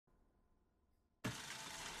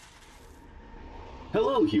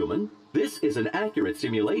Hello, human. This is an accurate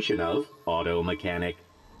simulation of auto mechanic.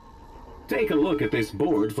 Take a look at this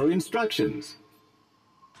board for instructions.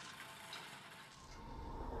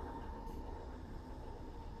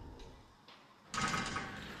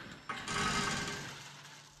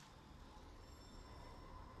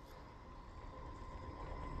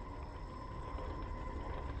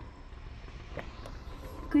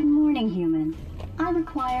 Good morning, human. I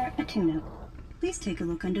require a tune-up. Please take a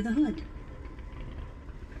look under the hood.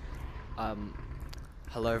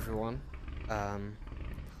 Hello everyone.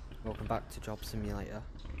 Welcome back to Job Simulator,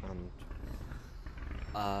 and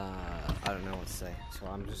I don't know what to say, so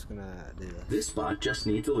I'm just gonna do this. This spot just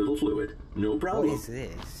needs a little fluid. No problem. What is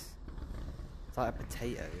this? It's like a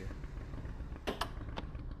potato.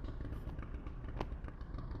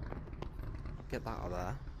 Get that out of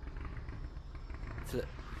there.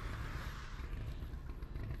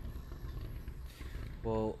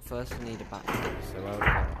 Well, first we need a battery, so I'll get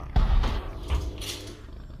that.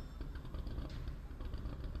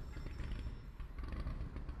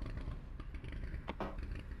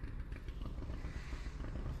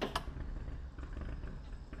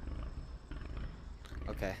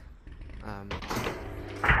 Okay.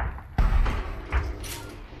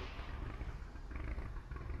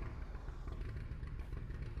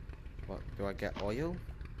 What, do I get oil?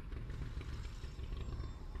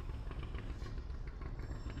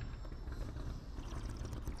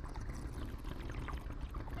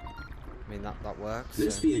 I mean, that works.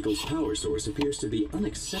 This vehicle's power source appears to be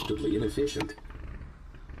unacceptably inefficient.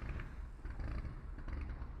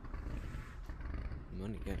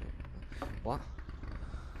 Money, get it. What?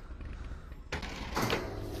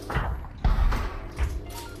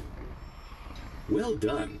 Well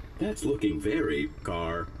done. That's looking very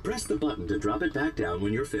car. Press the button to drop it back down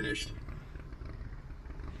when you're finished.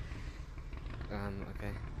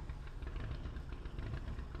 Okay.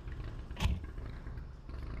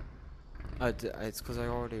 Oh, it's because I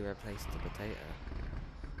already replaced the potato.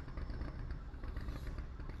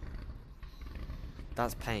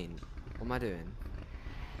 That's paint. What am I doing?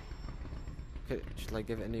 Should I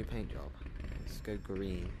give it a new paint job? Let's go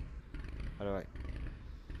green. How do I...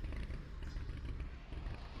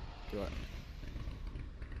 do I...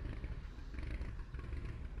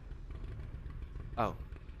 Oh.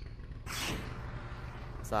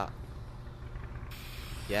 What's that?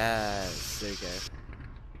 Yes, there you go.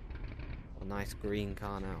 A nice green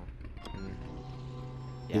car now.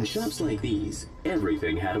 Yes. In shops like these,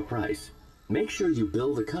 everything had a price. Make sure you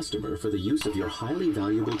bill the customer for the use of your highly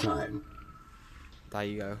valuable time. There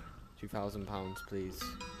you go. £2,000, please.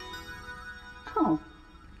 Oh,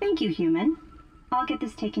 thank you, human. I'll get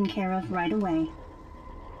this taken care of right away.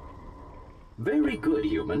 Very good,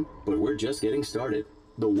 human, but we're just getting started.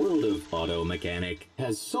 The world of auto mechanic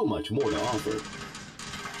has so much more to offer.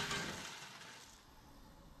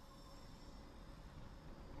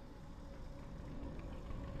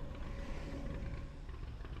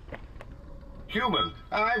 Human,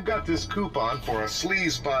 I've got this coupon for a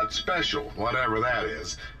Sleazebot special, whatever that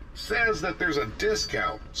is. Says that there's a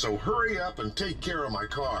discount, so hurry up and take care of my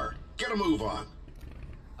car. Get a move on.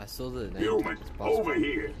 I saw the name. Human, over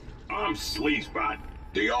here. I'm Sleazebot,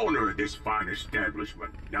 the owner of this fine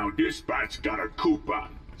establishment. Now this spot's got a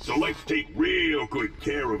coupon, so let's take real good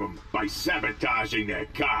care of them by sabotaging their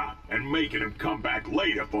car and making them come back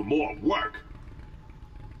later for more work.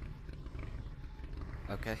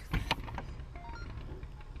 Okay.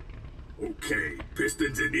 Okay,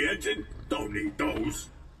 pistons in the engine? Don't need those.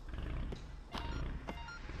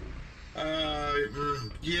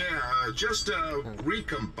 Yeah, just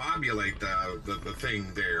recombobulate the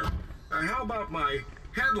thing there. How about my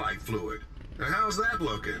headlight fluid? How's that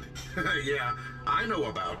looking? Yeah, I know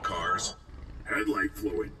about cars. Headlight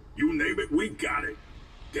fluid? You name it, we got it.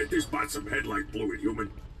 Get this bot some headlight fluid,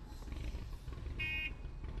 human.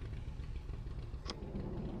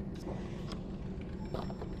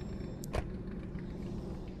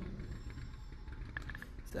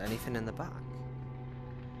 Is there anything in the back?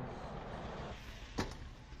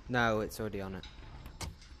 No, it's already on it.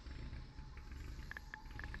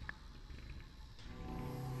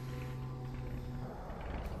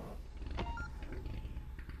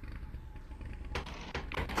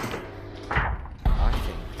 I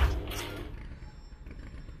think.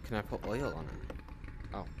 Can I put oil on it?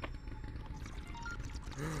 Oh.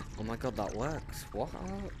 Oh my god, that works. What?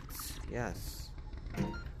 Yes.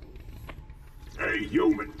 Hey,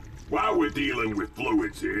 human. While we're dealing with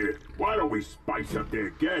fluids here, why don't we spice up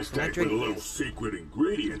their gas tank with a little secret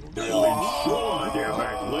ingredient that'll ensure they're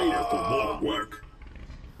back later for more work?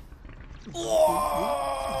 All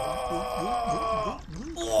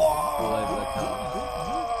over the car.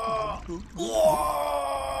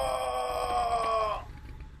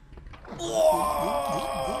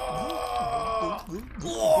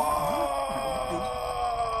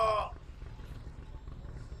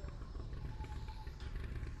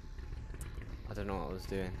 I don't know what I was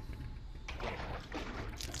doing.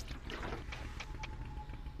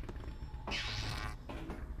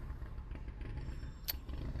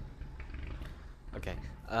 Okay,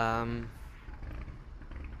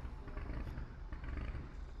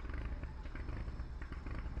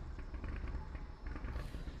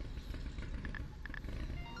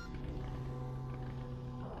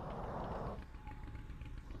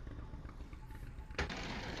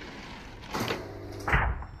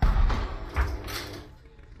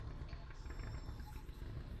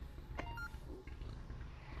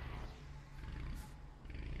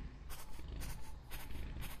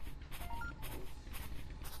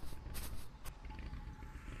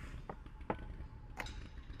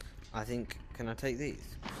 I think, can I take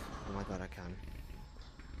these? Oh my god, I can.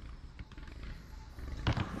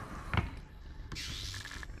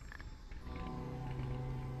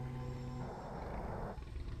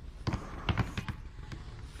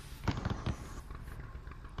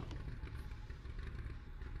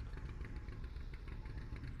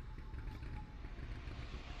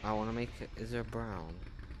 I want to make it, is there brown?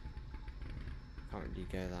 Can't really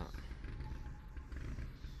go that.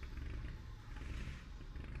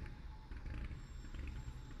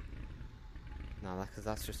 No, because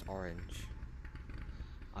that's just orange.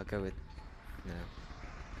 I'll go with, no.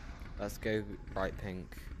 Let's go bright pink.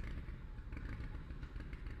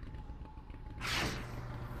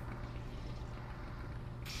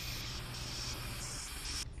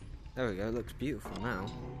 There we go, it looks beautiful now.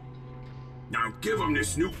 Now give them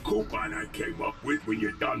this new coupon I came up with when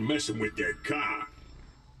you're done messing with their car.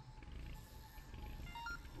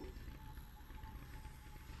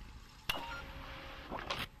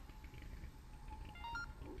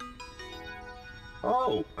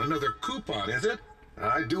 Oh, another coupon, is it?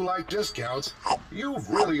 I do like discounts. You've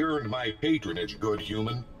really earned my patronage, good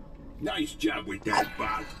human. Nice job with that,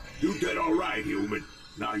 Bob. You did all right, human.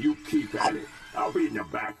 Now you keep at it. I'll be in the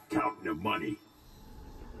back counting the money.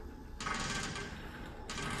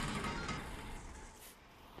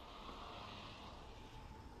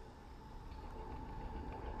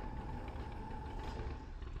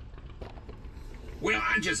 Well,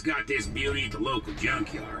 I just got this beauty at the local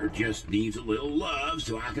junkyard. Just needs a little love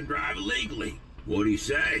so I can drive it legally. What do you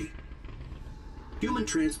say? Human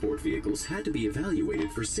transport vehicles had to be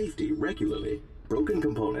evaluated for safety regularly. Broken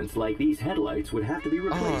components like these headlights would have to be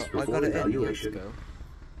replaced I before got it in. evaluation. Let's go.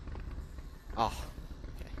 Oh.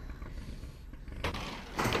 Okay.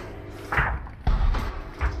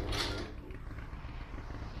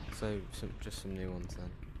 So, just some new ones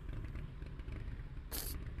then.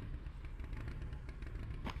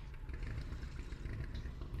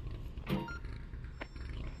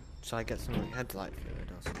 Should I get some like headlight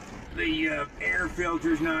fluid or something? The air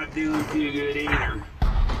filter's not doing too good either.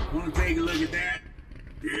 Want to take a look at that?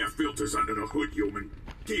 The air filter's under the hood, human.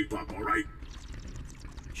 Keep up, all right?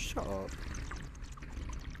 Shut up.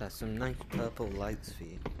 There's some nice purple lights for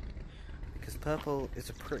you. Because purple is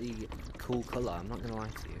a pretty cool colour, I'm not gonna lie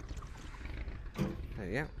to you. There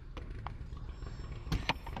you go.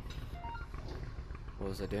 What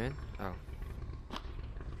was I doing? Oh.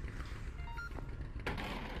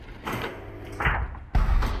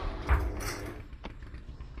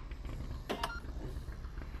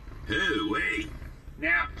 Wait.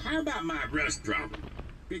 Now, how about my rust problem?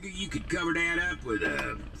 Figure you could cover that up with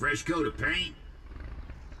a fresh coat of paint?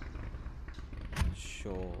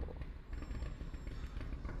 Sure.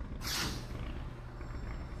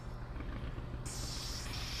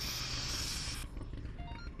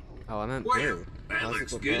 Oh, I meant Well, blue. that Why has it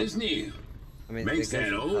looks got good blue? as new. I mean, Makes it goes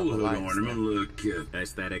that with old purple hood lights, ornament though. look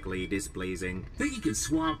Aesthetically displeasing. think you could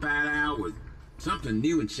swap that out with something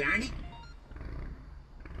new and shiny?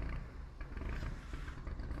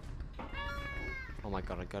 Oh my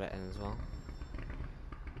god, I got it in as well.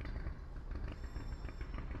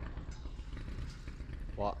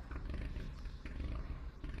 What?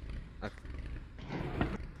 Okay.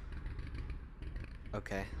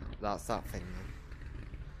 Okay, that's that thing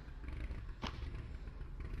then.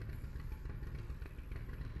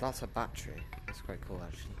 That's a battery. That's quite cool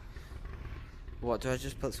actually. What, do I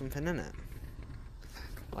just put something in it?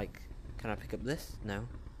 Like, can I pick up this? No.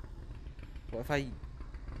 What if I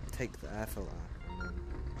take the air filter and then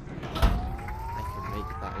I can make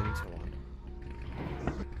that into one?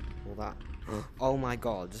 Will that... Oh my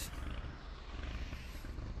god.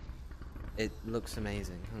 It looks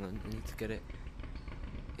amazing. Hang on, I need to get it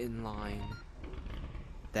in line.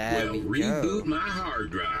 There Well, we go. reboot my hard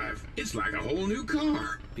drive. It's like a whole new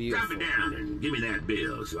car. Beautiful. Drop it down and give me that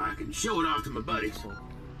bill so I can show it off to my buddies. Beautiful.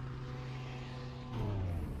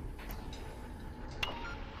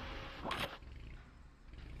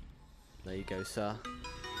 There you go, sir.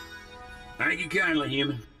 Thank you kindly,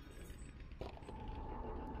 human.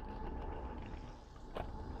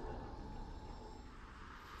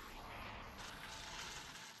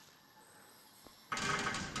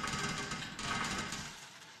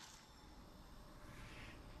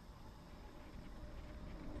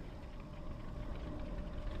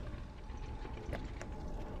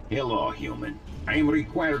 Hello, human. I am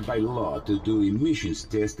required by law to do emissions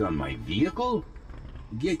test on my vehicle.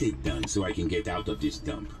 Get it done so I can get out of this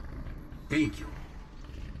dump. Thank you.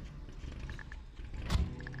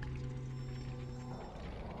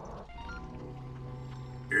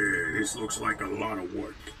 Yeah, this looks like a lot of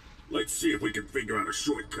work. Let's see if we can figure out a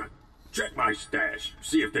shortcut. Check my stash.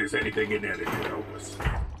 See if there's anything in there that can help us.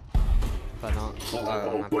 Banana.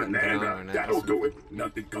 Oh, I put banana. in it. That'll do it.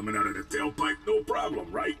 Nothing coming out of the tailpipe, no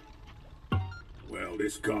problem, right? Well,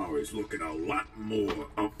 this car is looking a lot more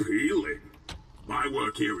appealing. My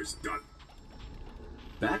work here is done.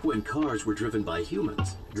 Back when cars were driven by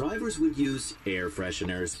humans, drivers would use air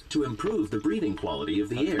fresheners to improve the breathing quality of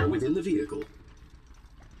the air within the vehicle.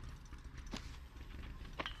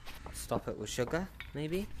 Stop it with sugar,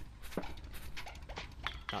 maybe?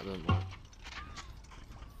 That doesn't work.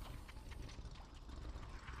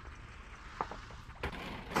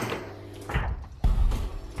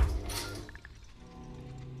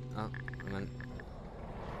 Oh, I meant...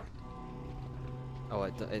 Oh,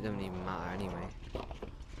 it doesn't even matter anyway.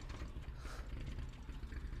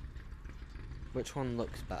 Which one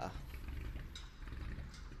looks better?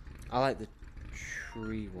 I like the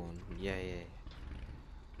tree one. Yeah.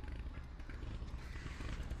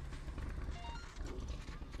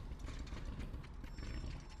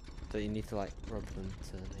 So you need to like rub them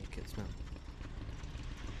to make it smell.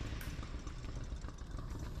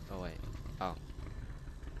 Oh wait. Oh.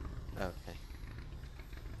 Okay.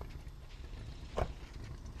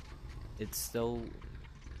 It's still...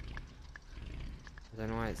 I don't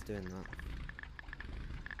know why it's doing that.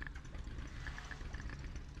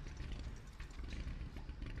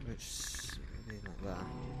 Which... maybe like that.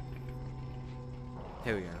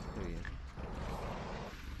 Here we go.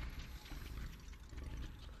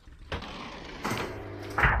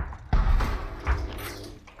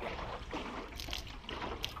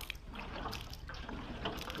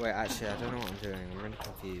 Wait, actually, I don't know what I'm doing. I'm really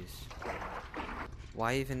confused.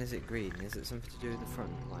 Why even is it green? Is it something to do with the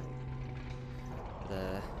front? Like,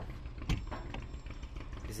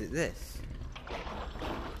 is it this?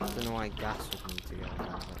 I don't know why gas would need to go in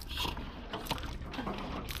there, but...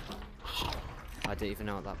 I don't even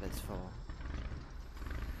know what that bit's for.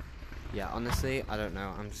 Yeah, honestly, I don't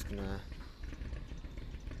know. I'm just gonna...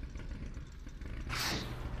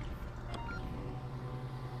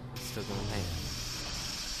 Still gonna paint it.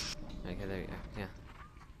 Okay, there we go, yeah.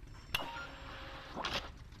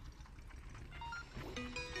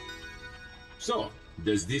 So,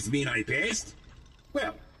 does this mean I passed?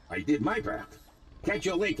 Well, I did my part. Catch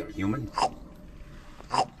you later, human.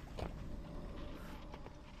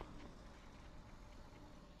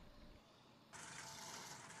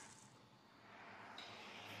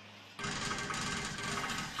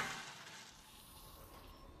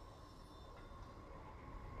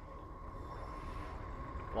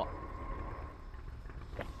 What?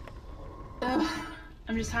 Ugh,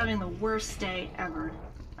 I'm just having the worst day ever.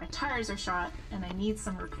 My tires are shot, and I need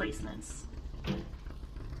some replacements.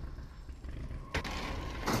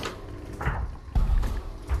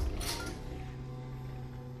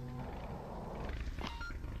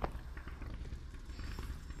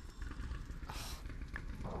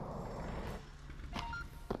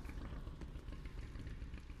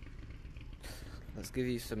 Let's give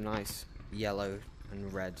you some nice yellow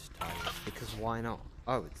and red tires, because why not?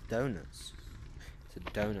 Oh, it's donuts. It's a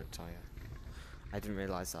donut tire. I didn't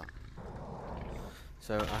realise that.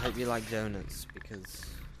 So I hope you like donuts, because,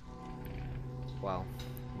 well,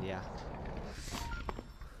 yeah.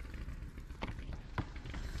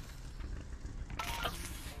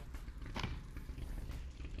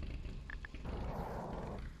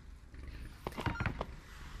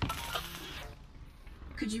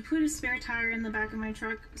 Could you put a spare tire in the back of my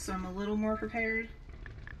truck so I'm a little more prepared?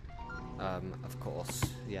 Of course,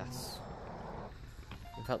 yes.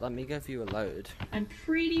 In fact, let me give you a load. I'm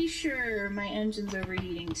pretty sure my engine's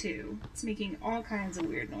overheating too. It's making all kinds of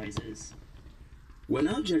weird noises. When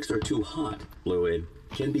objects are too hot, fluid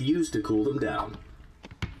can be used to cool them down.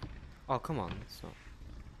 Oh, come on, it's not...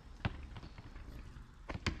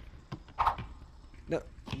 No,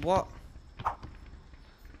 what?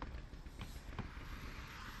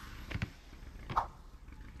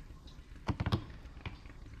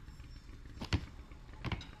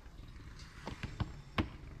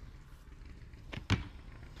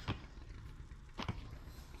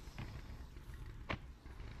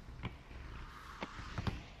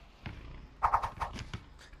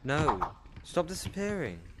 No! Stop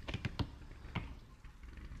disappearing!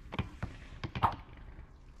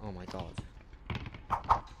 Oh my god.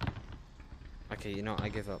 Okay, you know what, I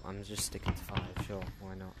give up. I'm just sticking to 5, sure,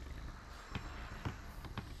 why not?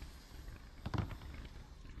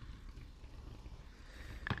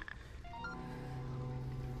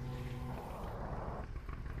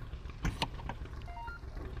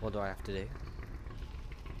 What do I have to do?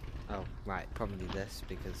 Oh, right, probably this,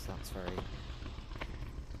 because that's very...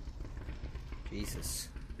 Jesus.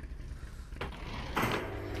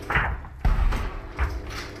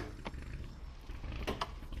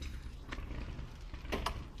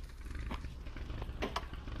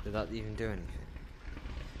 Did that even do anything?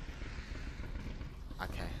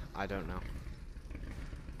 Okay, I don't know.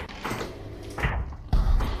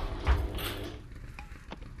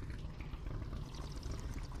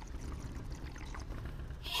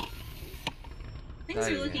 Things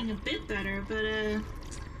are looking a bit better, but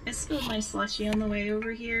I spilled my slushy on the way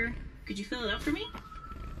over here. Could you fill it up for me?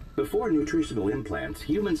 Before nutritional implants,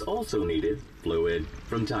 humans also needed fluid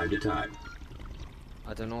from time to time.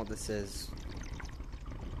 I don't know what this is,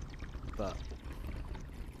 but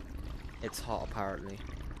it's hot apparently.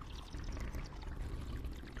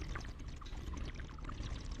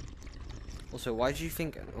 Also, why do you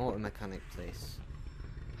think an auto mechanic place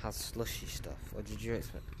has slushy stuff? Or did you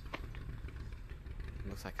expect?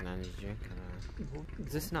 Looks like an energy drink.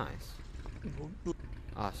 Is this nice?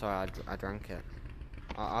 Oh, sorry, I drank it.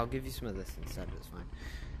 I'll give you some of this instead, it's fine.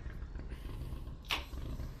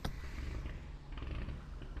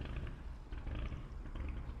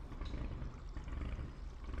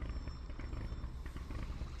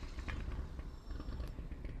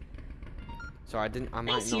 Sorry, I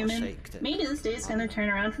might Thanks, not human. shaked it. Maybe this day's gonna turn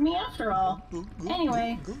around for me after all.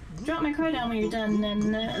 Anyway, drop my car down when you're done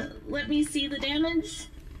and let me see the damage.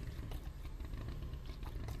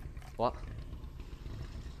 What?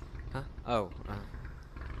 Huh? Oh,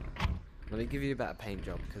 let me give you a better paint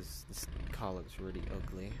job, because this car looks really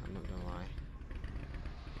ugly, I'm not gonna lie.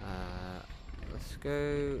 Let's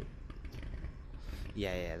go...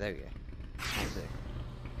 Yeah, there we go. That'll do.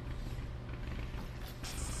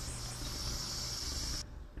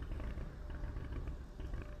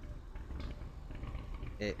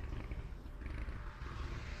 It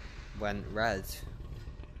went red.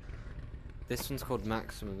 This one's called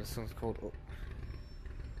maximum, this one's called up.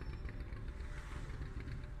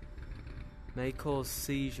 May cause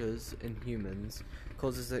seizures in humans,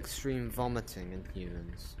 causes extreme vomiting in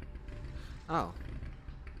humans. Oh,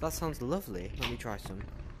 that sounds lovely. Let me try some.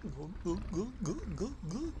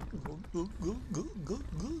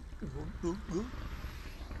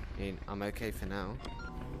 I mean, I'm okay for now.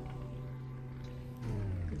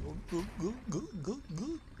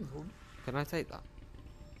 Can I take that?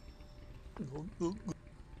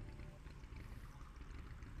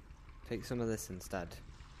 Take some of this instead.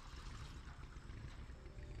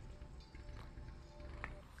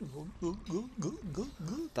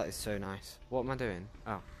 That is so nice. What am I doing?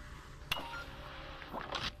 Oh.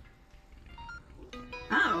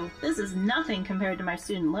 Oh, this is nothing compared to my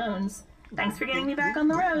student loans. Thanks for getting me back on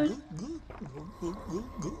the road.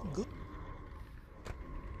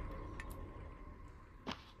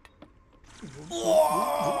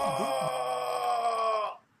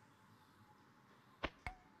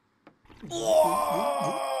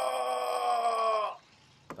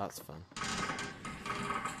 That's fun.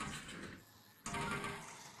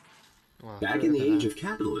 Oh, Back in the age of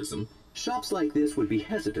capitalism, shops like this would be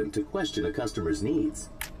hesitant to question a customer's needs.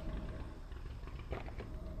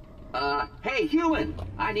 Hey, human!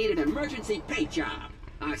 I need an emergency paint job.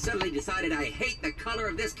 I suddenly decided I hate the color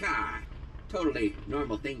of this car. Totally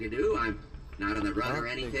normal thing to do. I'm not on the run or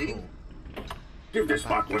anything. Cool. Give this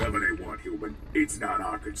bot whatever they want, human. It's not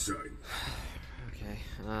our concern. Okay,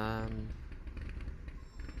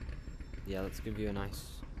 yeah, let's give you a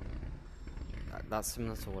nice... That's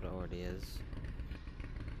similar to what it already is.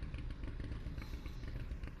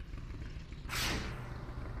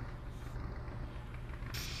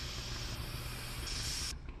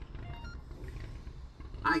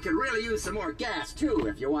 I could really use some more gas, too,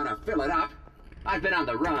 if you want to fill it up. I've been on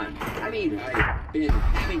the run. I mean, I've been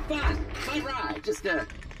having fun. Fun ride. Just,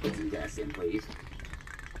 put some gas in, please.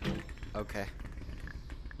 Okay.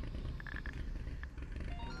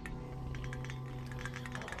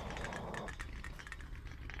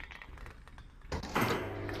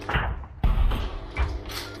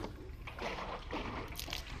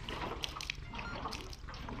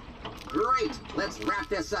 Great! Let's wrap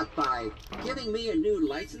this up by giving me a new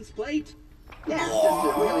license plate. Yeah, just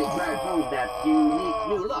to really drive home that unique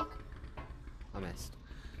new look. I missed.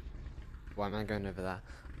 Why am I going over there?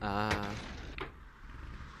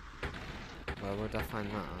 Where would I find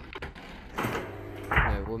that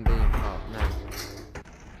at? No, it wouldn't be in part. No.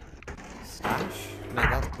 Stash? No,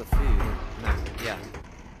 that's the food. No, yeah.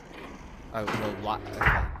 Oh, well, what?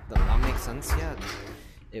 Okay. That makes sense, yeah.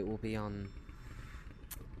 It will be on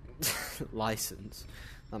license.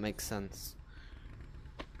 That makes sense.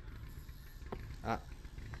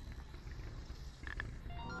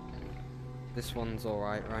 This one's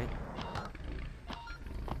alright, right?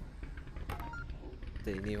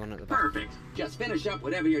 The new one at the back. Perfect. Just finish up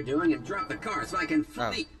whatever you're doing and drop the car so I can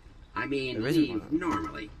flee. I mean, there isn't leave one.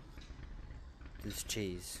 normally. There's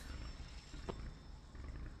cheese.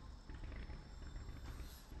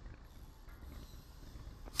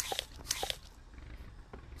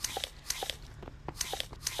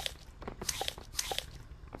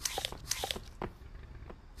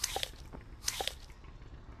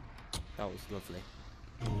 That was lovely.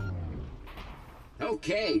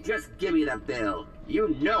 Okay, just give me the bill.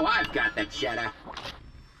 You know I've got the cheddar.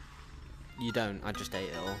 You don't, I just ate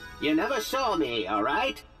it all. You never saw me,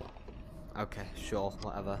 alright? Okay, sure,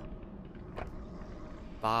 whatever.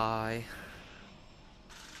 Bye.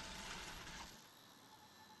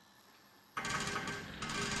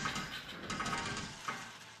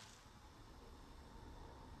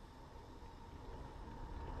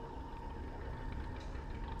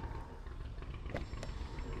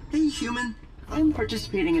 Hey, human. I'm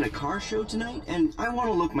participating in a car show tonight, and I want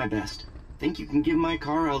to look my best. Think you can give my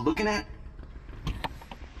car a looking at?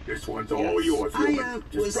 This one's all yours, I woman.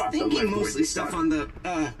 Just was drop the thinking left when mostly you're stuff done. on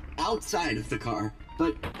the, outside of the car.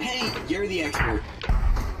 But, hey, you're the expert.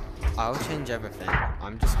 I'll change everything.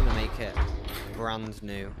 I'm just gonna make it brand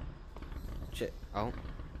new. Oh.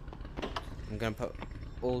 I'm gonna put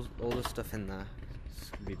all the stuff in there. It's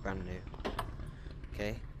gonna be brand new.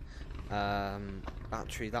 Okay.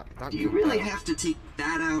 Battery, that Do you could really go. have to take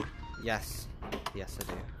that out? Yes. Yes, I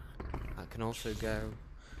do. That can also go.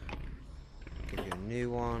 Give you a new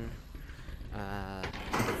one.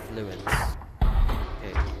 Fluids.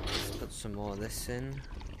 Okay, let's put some more of this in.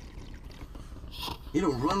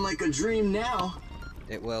 It'll run like a dream now.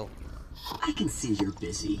 It will. I can see you're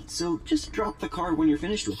busy, so just drop the car when you're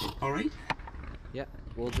finished with it, alright? Yep,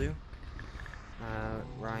 will do.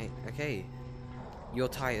 Right, okay. Your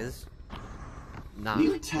tires. Nah. New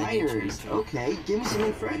they need tires. changing. Okay, give me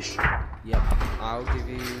something fresh. Yep, I'll give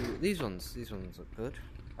you these ones. These ones look good,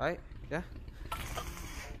 right? Yeah.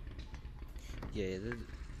 Yeah.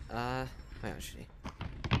 Wait,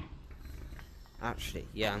 actually,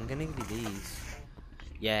 yeah, I'm gonna give you these.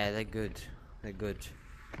 Yeah, they're good. They're good.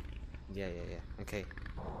 Yeah. Okay.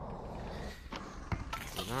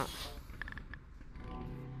 Do that.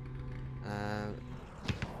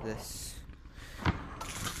 This.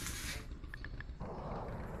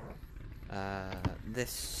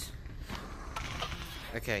 This.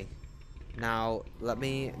 Okay. Now, let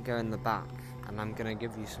me go in the back, and I'm gonna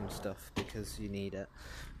give you some stuff because you need it.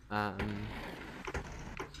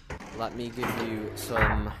 Let me give you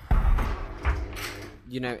some.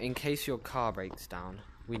 You know, in case your car breaks down,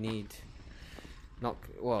 we need.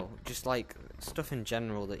 Just like stuff in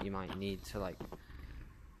general that you might need to like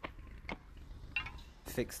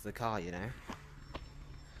fix the car, you know.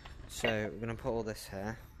 So we're gonna put all this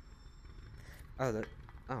here. Oh.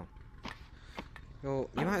 Well,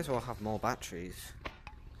 you might as well have more batteries.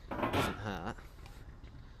 Doesn't hurt.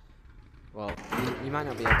 Well, you might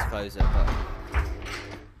not be able to close it, but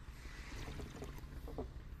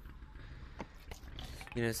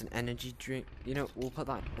you know, it's an energy drink. You know, we'll put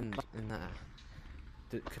that in there.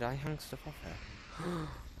 Could I hang stuff off here?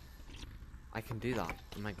 I can do that.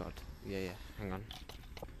 Oh my god. Yeah. Hang on.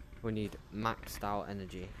 We need maxed out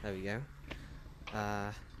energy. There we go.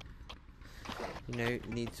 You know,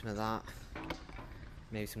 need some of that.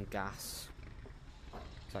 Maybe some gas.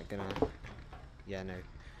 Is that gonna? Yeah, no.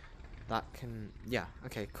 That can. Yeah.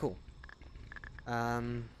 Okay. Cool.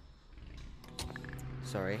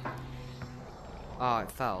 Sorry. Oh,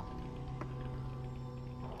 it fell.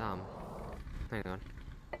 Damn. Hang on.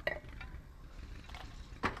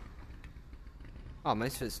 Oh,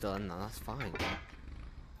 most of it's still in there. That's fine.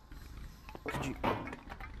 Could you?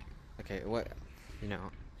 Okay. What? You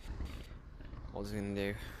know. What was I gonna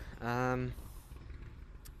do?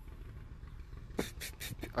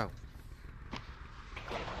 Oh.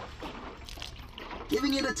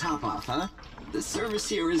 Giving it a top off, huh? The service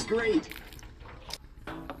here is great.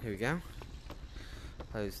 Here we go.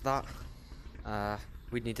 Close that.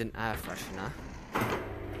 We need an air freshener.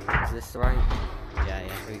 Is this right? Yeah,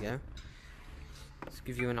 here we go. Let's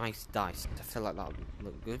give you a nice dice. I feel like that would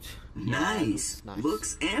look good. Nice. Nice.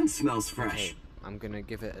 Looks and smells fresh. Okay. I'm gonna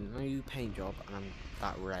give it a new paint job, and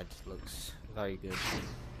that red looks very good.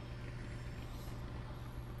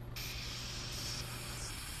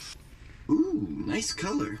 Ooh, nice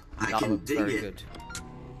color. I can dig very it. good.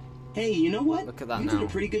 Hey, you know what? Look at that you now. did a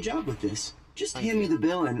pretty good job with this. Just Thank hand me you. the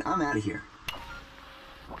bill and I'm out of here.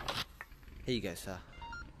 Here you go, sir.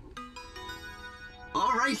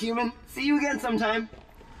 All right, human. See you again sometime.